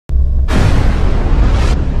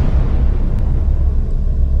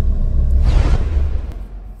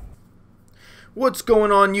What's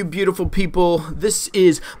going on, you beautiful people? This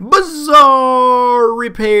is Bazzar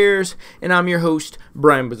Repairs, and I'm your host,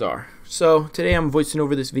 Brian Bazzar. So today I'm voicing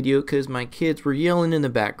over this video because my kids were yelling in the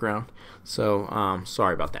background. So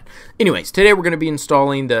sorry about that. Anyways, today we're going to be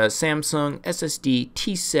installing the Samsung SSD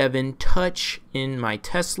T7 Touch in my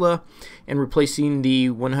Tesla and replacing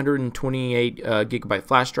the 128 gigabyte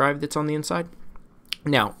flash drive that's on the inside.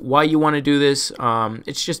 Now, why you want to do this,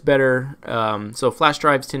 it's just better. So flash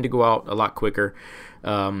drives tend to go out a lot quicker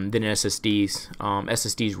than SSDs.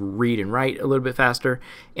 SSDs read and write a little bit faster,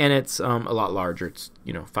 and it's a lot larger. It's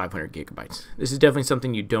 500 gigabytes. This is definitely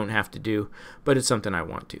something you don't have to do, but it's something I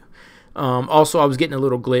want to. Also, I was getting a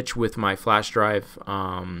little glitch with my flash drive,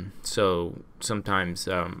 so sometimes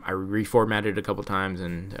I reformatted it a couple times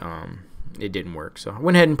and it didn't work. So I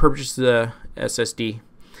went ahead and purchased the SSD.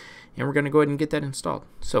 And we're going to go ahead and get that installed.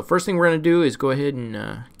 So first thing we're going to do is go ahead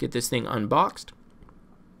and get this thing unboxed.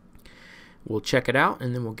 We'll check it out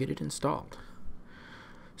and then we'll get it installed.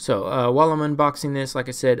 So while I'm unboxing this, like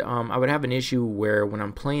I said, I would have an issue where when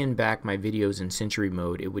I'm playing back my videos in Century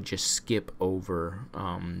mode, it would just skip over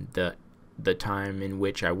the time in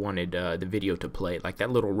which I wanted the video to play. Like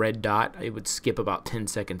that little red dot, it would skip about 10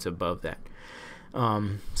 seconds above that.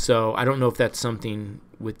 So I don't know if that's something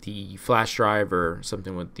with the flash drive or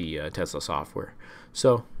something with the Tesla software.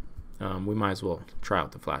 So we might as well try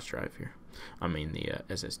out the flash drive here. I mean the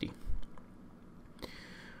SSD.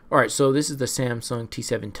 Alright, so this is the Samsung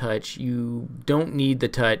T7 Touch. You don't need the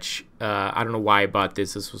touch. I don't know why I bought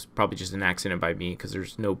this. This was probably just an accident by me because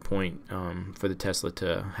there's no point for the Tesla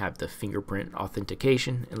to have the fingerprint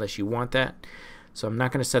authentication unless you want that. So I'm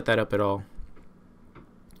not going to set that up at all.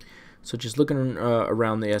 So just looking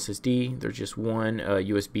around the SSD, there's just one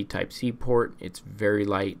USB Type-C port. It's very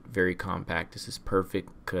light, very compact. This is perfect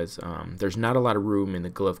because there's not a lot of room in the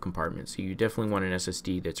glove compartment. So you definitely want an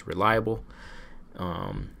SSD that's reliable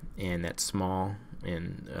and that's small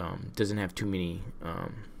and doesn't have too many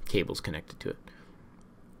cables connected to it.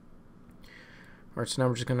 Alright, so now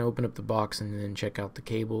we're just going to open up the box and then check out the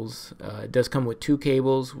cables. It does come with two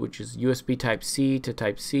cables, which is USB Type-C to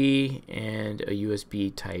Type-C and a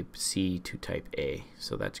USB Type-C to Type-A.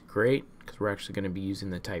 So that's great because we're actually going to be using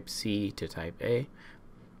the Type-C to Type-A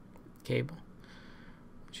cable.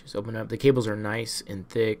 Just open up. The cables are nice and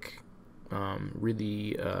thick.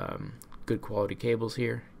 Really good quality cables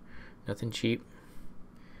here. Nothing cheap.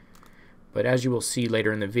 But as you will see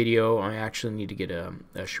later in the video, I actually need to get a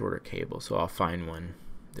shorter cable, so I'll find one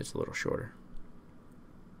that's a little shorter.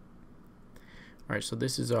 Alright, so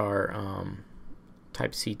this is our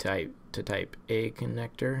Type-C to Type-A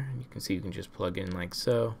connector. You can see you can just plug in like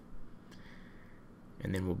so.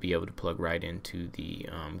 And then we'll be able to plug right into the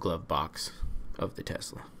glove box of the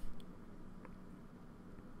Tesla.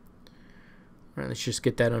 Alright, let's just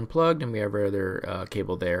get that unplugged, and we have our other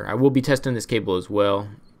cable there. I will be testing this cable as well,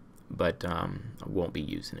 but I won't be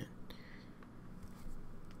using it.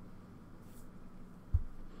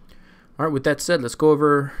 Alright, with that said, let's go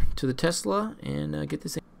over to the Tesla and get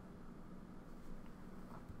this in.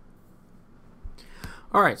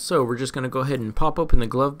 Alright, so we're just going to go ahead and pop open the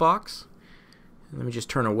glove box. Let me just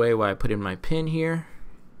turn away while I put in my pin here.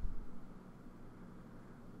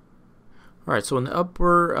 Alright, so in the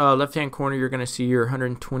upper left hand corner you're going to see your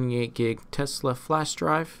 128 gig Tesla flash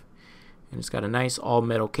drive. And it's got a nice all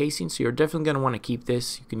metal casing, so you're definitely going to want to keep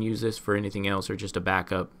this. You can use this for anything else or just a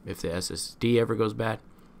backup if the SSD ever goes bad.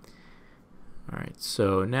 Alright,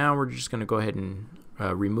 so now we're just going to go ahead and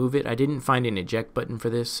remove it. I didn't find an eject button for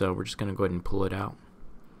this, so we're just going to go ahead and pull it out.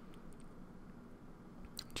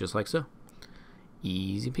 Just like so.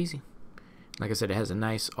 Easy peasy. Like I said, it has a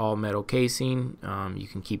nice all metal casing. You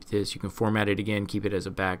can keep this, you can format it again, keep it as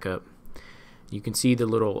a backup. You can see the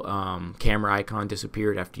little camera icon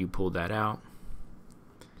disappeared after you pulled that out.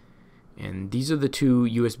 And these are the two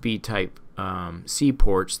USB Type-C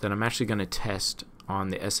ports that I'm actually going to test on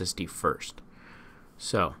the SSD first.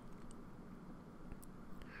 So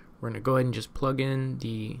we're going to go ahead and just plug in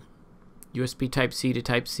the USB Type-C to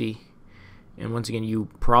Type-C. And once again, you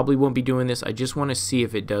probably won't be doing this. I just want to see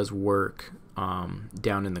if it does work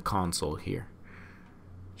down in the console here.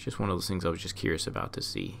 It's just one of those things I was just curious about to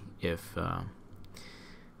see if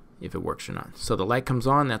it works or not. So the light comes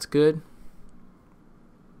on, that's good.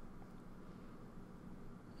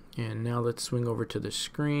 And now let's swing over to the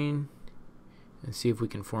screen and see if we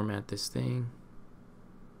can format this thing.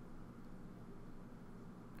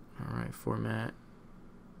 Alright, format.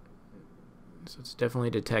 So it's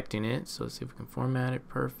definitely detecting it. So let's see if we can format it.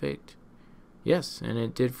 Perfect. Yes, and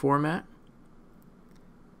it did format.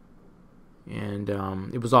 and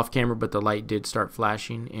it was off camera, but the light did start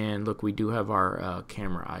flashing. And look, we do have our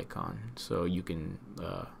camera icon, so you can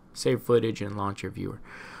save footage and launch your viewer.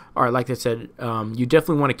 Alright, like I said, you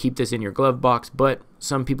definitely want to keep this in your glove box, but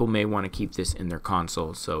some people may want to keep this in their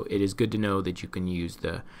console, so it is good to know that you can use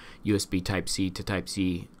the USB Type-C to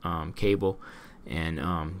Type-C cable, and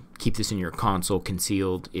keep this in your console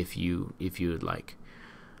concealed if you would like.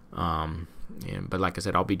 But like I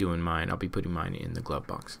said, I'll be doing mine. I'll be putting mine in the glove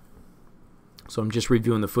box. So I'm just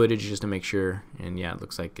reviewing the footage just to make sure, and yeah, it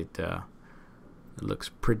looks like it looks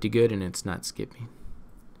pretty good and it's not skipping.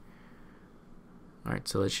 Alright,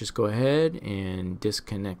 so let's just go ahead and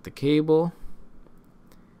disconnect the cable.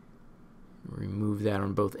 Remove that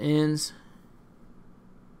on both ends.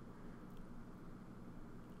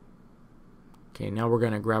 Okay, now we're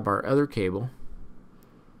going to grab our other cable.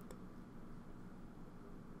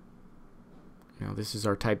 Now this is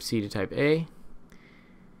our Type-C to Type-A.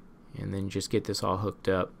 And then just get this all hooked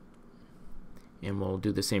up. And we'll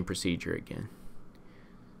do the same procedure again.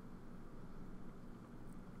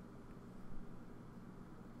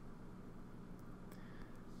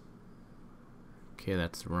 Okay,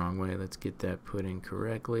 that's the wrong way. Let's get that put in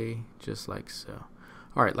correctly, just like so.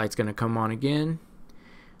 Alright, light's going to come on again.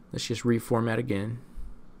 Let's just reformat again.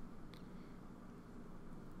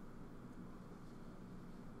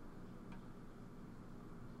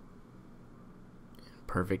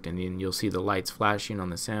 Perfect, and then you'll see the lights flashing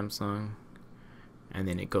on the Samsung. And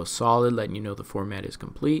then it goes solid, letting you know the format is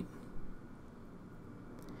complete.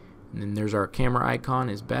 And then there's our camera icon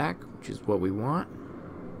is back, which is what we want.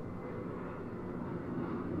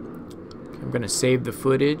 I'm going to save the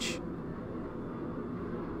footage.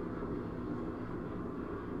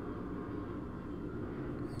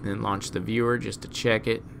 And then launch the viewer just to check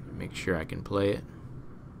it, make sure I can play it.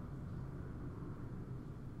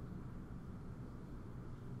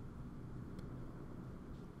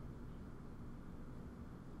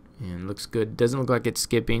 And looks good. Doesn't look like it's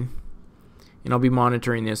skipping. And I'll be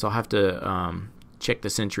monitoring this. I'll have to check the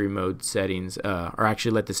Sentry mode settings, or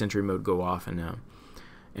actually let the Sentry mode go off and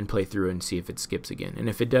play through and see if it skips again. And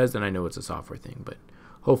if it does, then I know it's a software thing, but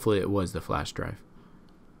hopefully it was the flash drive.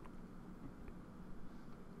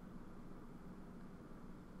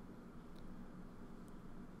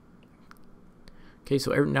 Okay,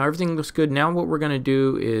 so now everything looks good. Now what we're going to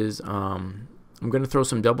do is I'm going to throw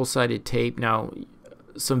some double-sided tape. Now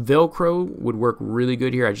some Velcro would work really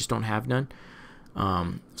good here. I just don't have none.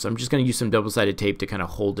 So I'm just going to use some double-sided tape to kind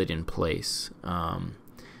of hold it in place.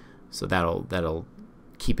 So that'll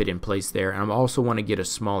keep it in place there. And I also want to get a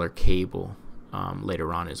smaller cable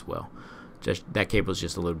later on as well. Just that cable is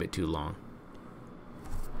just a little bit too long.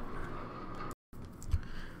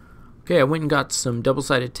 Okay, I went and got some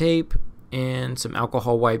double-sided tape and some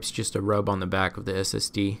alcohol wipes just to rub on the back of the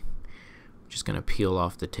SSD. Just gonna peel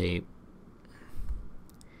off the tape.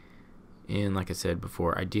 And like I said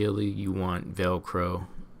before, ideally you want Velcro,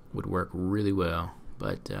 would work really well,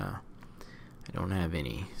 but I don't have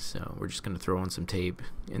any, so we're just gonna throw on some tape,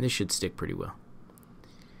 and this should stick pretty well.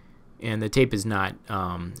 And the tape is not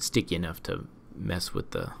sticky enough to mess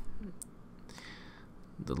with the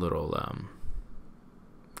little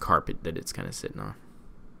carpet that it's kind of sitting on.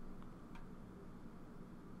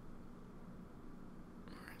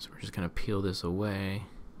 So we're just going to peel this away.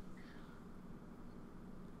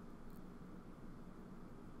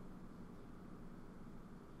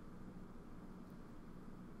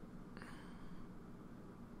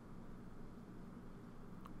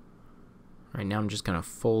 Right now I'm just going to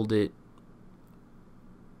fold it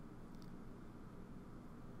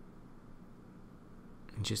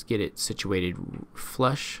and just get it situated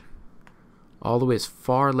flush all the way as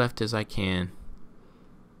far left as I can,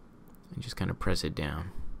 and just kind of press it down.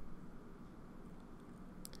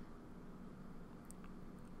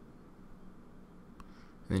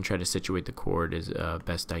 And then try to situate the cord as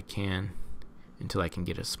best I can until I can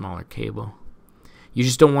get a smaller cable. You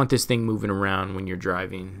just don't want this thing moving around when you're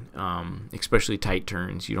driving, especially tight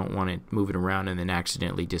turns. You don't want it moving around and then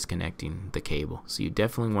accidentally disconnecting the cable. So you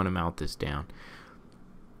definitely want to mount this down.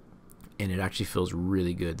 And it actually feels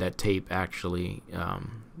really good. That tape actually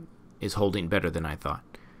is holding better than I thought.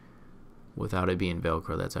 Without it being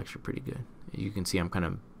Velcro, that's actually pretty good. You can see I'm kind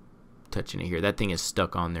of touching it here. That thing is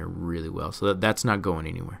stuck on there really well, so that's not going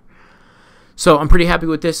anywhere. So I'm pretty happy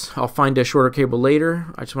with this. I'll find a shorter cable later.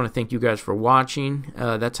 I just want to thank you guys for watching.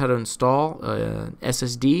 That's how to install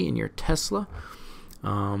SSD in your Tesla.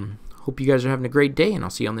 Hope you guys are having a great day, and I'll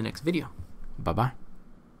see you on the next video. Bye bye.